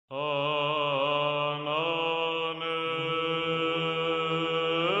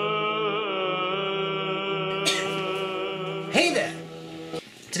Hey there!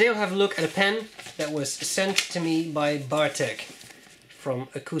 Today I'll have a look at a pen that was sent to me by B.R.E from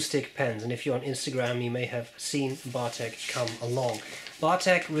Acoustic Pens, and if you're on Instagram you may have seen B.R.E come along.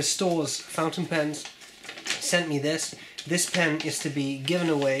 B.R.E restores fountain pens, sent me this. This pen is to be given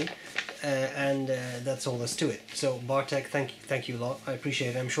away and that's all there's to it. So B.R.E, thank you a lot, I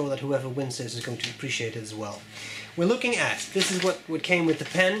appreciate it. I'm sure that whoever wins this is going to appreciate it as well. We're looking at, this is what came with the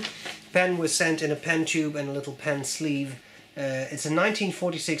pen. Pen was sent in a pen tube and a little pen sleeve. It's a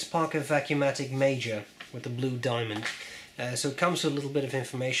 1946 Parker Vacumatic Major with a blue diamond. So it comes with a little bit of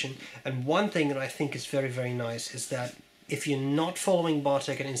information. And one thing that I think is very, very nice is that if you're not following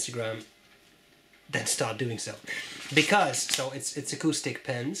B.R.E on Instagram, then start doing so. Because, so it's acoustic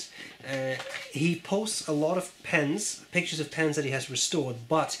pens. He posts a lot of pens, pictures of pens that he has restored,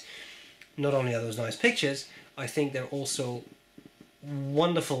 but not only are those nice pictures, I think they're also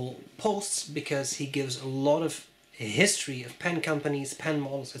wonderful posts because he gives a lot of history of pen companies, pen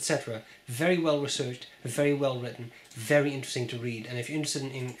models, etc. Very well researched, very well written, very interesting to read. And if you're interested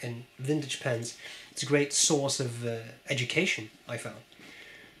in vintage pens, it's a great source of education, I found.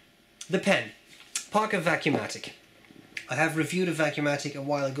 The pen, Parker Vacumatic. I have reviewed a Vacumatic a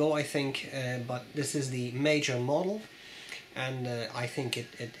while ago, I think, but this is the major model, and I think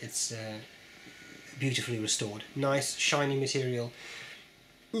it's beautifully restored. Nice, shiny material.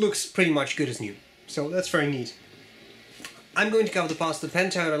 Looks pretty much good as new. So that's very neat. I'm going to cover the parts of the pen,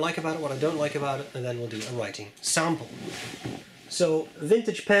 tell you what I like about it, what I don't like about it, and then we'll do a writing sample. So,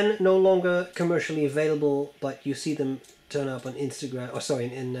 vintage pen, no longer commercially available, but you see them turn up on Instagram, or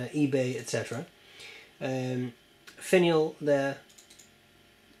sorry, in eBay, etc. Finial there,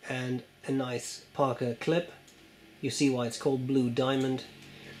 and a nice Parker clip. You see why it's called Blue Diamond.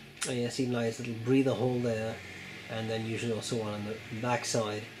 Oh yeah, see nice little breather hole there, and then usually also one on the back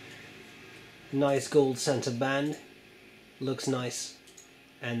side. Nice gold center band, looks nice.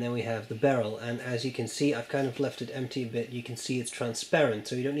 And then we have the barrel, and as you can see, I've kind of left it empty a bit. You can see it's transparent,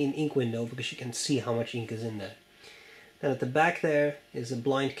 so you don't need an ink window because you can see how much ink is in there. Then at the back there is a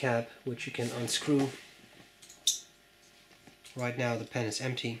blind cap which you can unscrew. Right now the pen is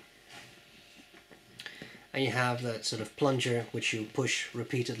empty. And you have that sort of plunger which you push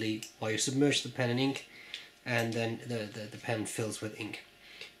repeatedly while you submerge the pen in ink, and then the pen fills with ink.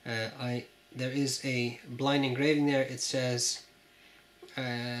 There is a blind engraving there. It says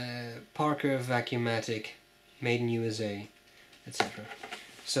Parker Vacumatic, made in USA, etc.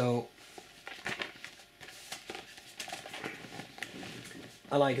 So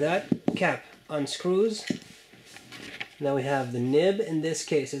I like that. Cap unscrews. Now we have the nib. In this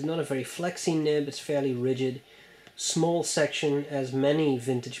case, it's not a very flexy nib, it's fairly rigid. Small section, as many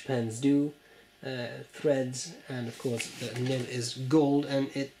vintage pens do. Threads, and of course the nib is gold,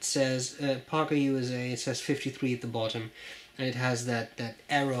 and it says Parker USA. It says 53 at the bottom, and it has that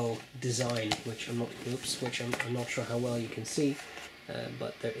arrow design, which I'm not sure how well you can see,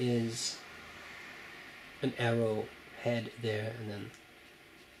 but there is an arrow head there, and then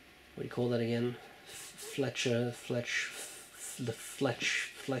what do you call that again? Fletches,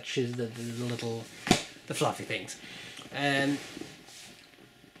 the fluffy things. And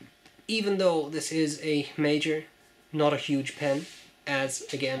even though this is a major, not a huge pen, as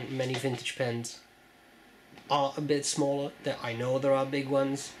again many vintage pens are a bit smaller. I know there are big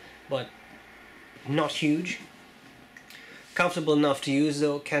ones, but not huge. Comfortable enough to use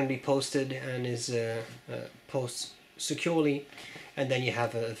though, can be posted and is posts securely, and then you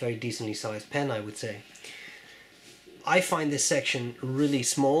have a very decently sized pen, I would say. I find this section really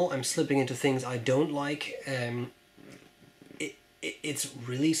small. I'm slipping into things I don't like. It's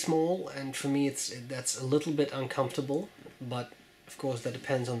really small, and for me that's a little bit uncomfortable, but of course that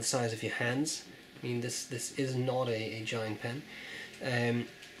depends on the size of your hands. I mean, this is not a giant pen.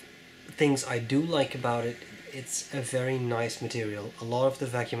 Things I do like about it, it's a very nice material. A lot of the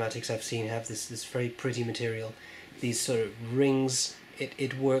Vacumatics I've seen have this very pretty material. These sort of rings,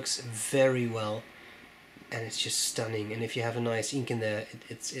 it works very well, and it's just stunning. And if you have a nice ink in there,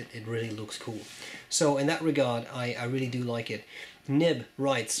 it really looks cool. So in that regard, I really do like it. Nib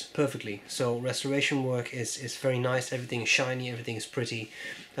writes perfectly, so restoration work is very nice. Everything is shiny, everything is pretty.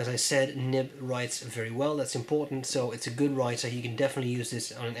 As I said, nib writes very well. That's important, so it's a good writer. You can definitely use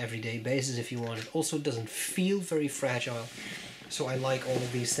this on an everyday basis if you want. It also doesn't feel very fragile, so I like all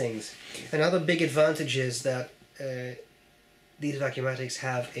of these things. Another big advantage is that these Vacumatics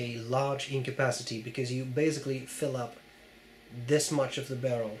have a large ink capacity, because you basically fill up this much of the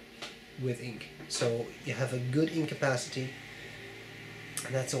barrel with ink. So you have a good ink capacity,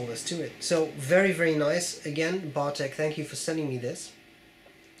 and that's all there's to it. So very, very nice. Again, B.R.E, thank you for sending me this.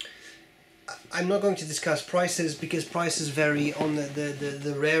 I'm not going to discuss prices because prices vary on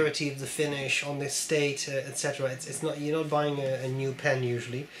the rarity of the finish, on the state, etc. It's not, you're not buying a new pen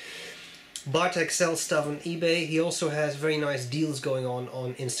usually. B.R.E sells stuff on eBay. He also has very nice deals going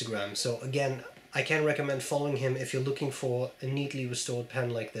on Instagram. So again, I can recommend following him if you're looking for a neatly restored pen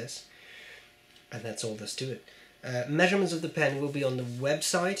like this. And that's all there's to it. Measurements of the pen will be on the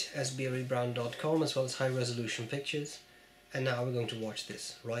website, sbrebrown.com, as well as high resolution pictures. And now we're going to watch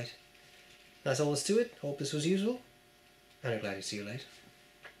this, right? That's all there's to it. Hope this was useful. And I'm glad to see you later.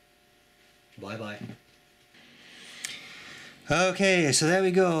 Bye bye. Okay, so there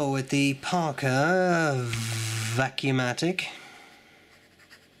we go with the Parker Vacumatic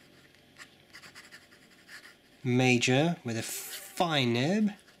Major with a fine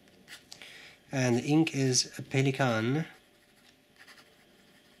nib. And the ink is a Pelican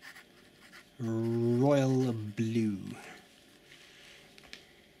Royal Blue.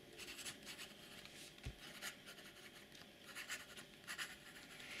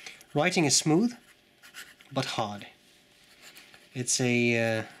 Writing is smooth, but hard. It's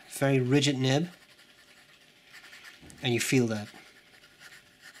a very rigid nib, and you feel that.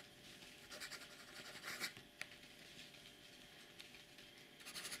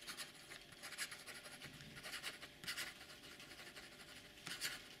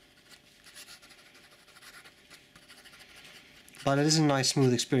 But it is a nice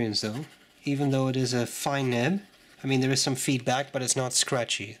smooth experience though, even though it is a fine nib. I mean, there is some feedback, but it's not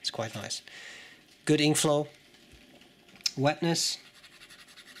scratchy. It's quite nice. Good ink flow. Wetness.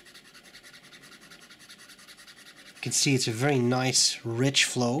 You can see it's a very nice, rich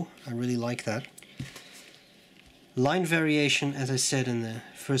flow. I really like that. Line variation, as I said in the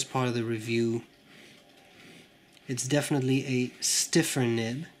first part of the review, it's definitely a stiffer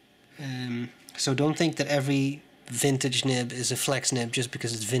nib. So don't think that every vintage nib is a flex nib just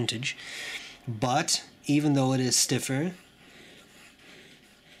because it's vintage. But even though it is stiffer,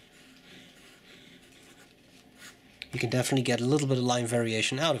 you can definitely get a little bit of line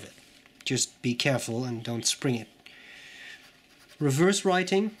variation out of it. Just be careful and don't spring it. Reverse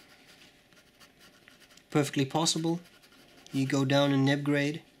writing, perfectly possible. You go down in nib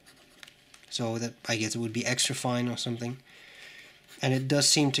grade, so that I guess it would be extra fine or something. And it does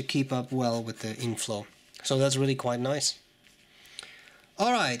seem to keep up well with the ink flow. So that's really quite nice.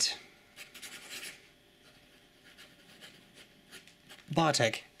 Alright.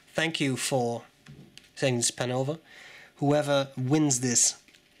 B.R.E, thank you for sending this pen over. Whoever wins this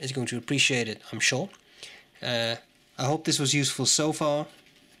is going to appreciate it, I'm sure. I hope this was useful so far.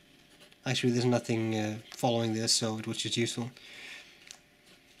 Actually, there's nothing following this, so it was just useful.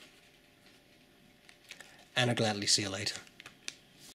 And I'll gladly see you later.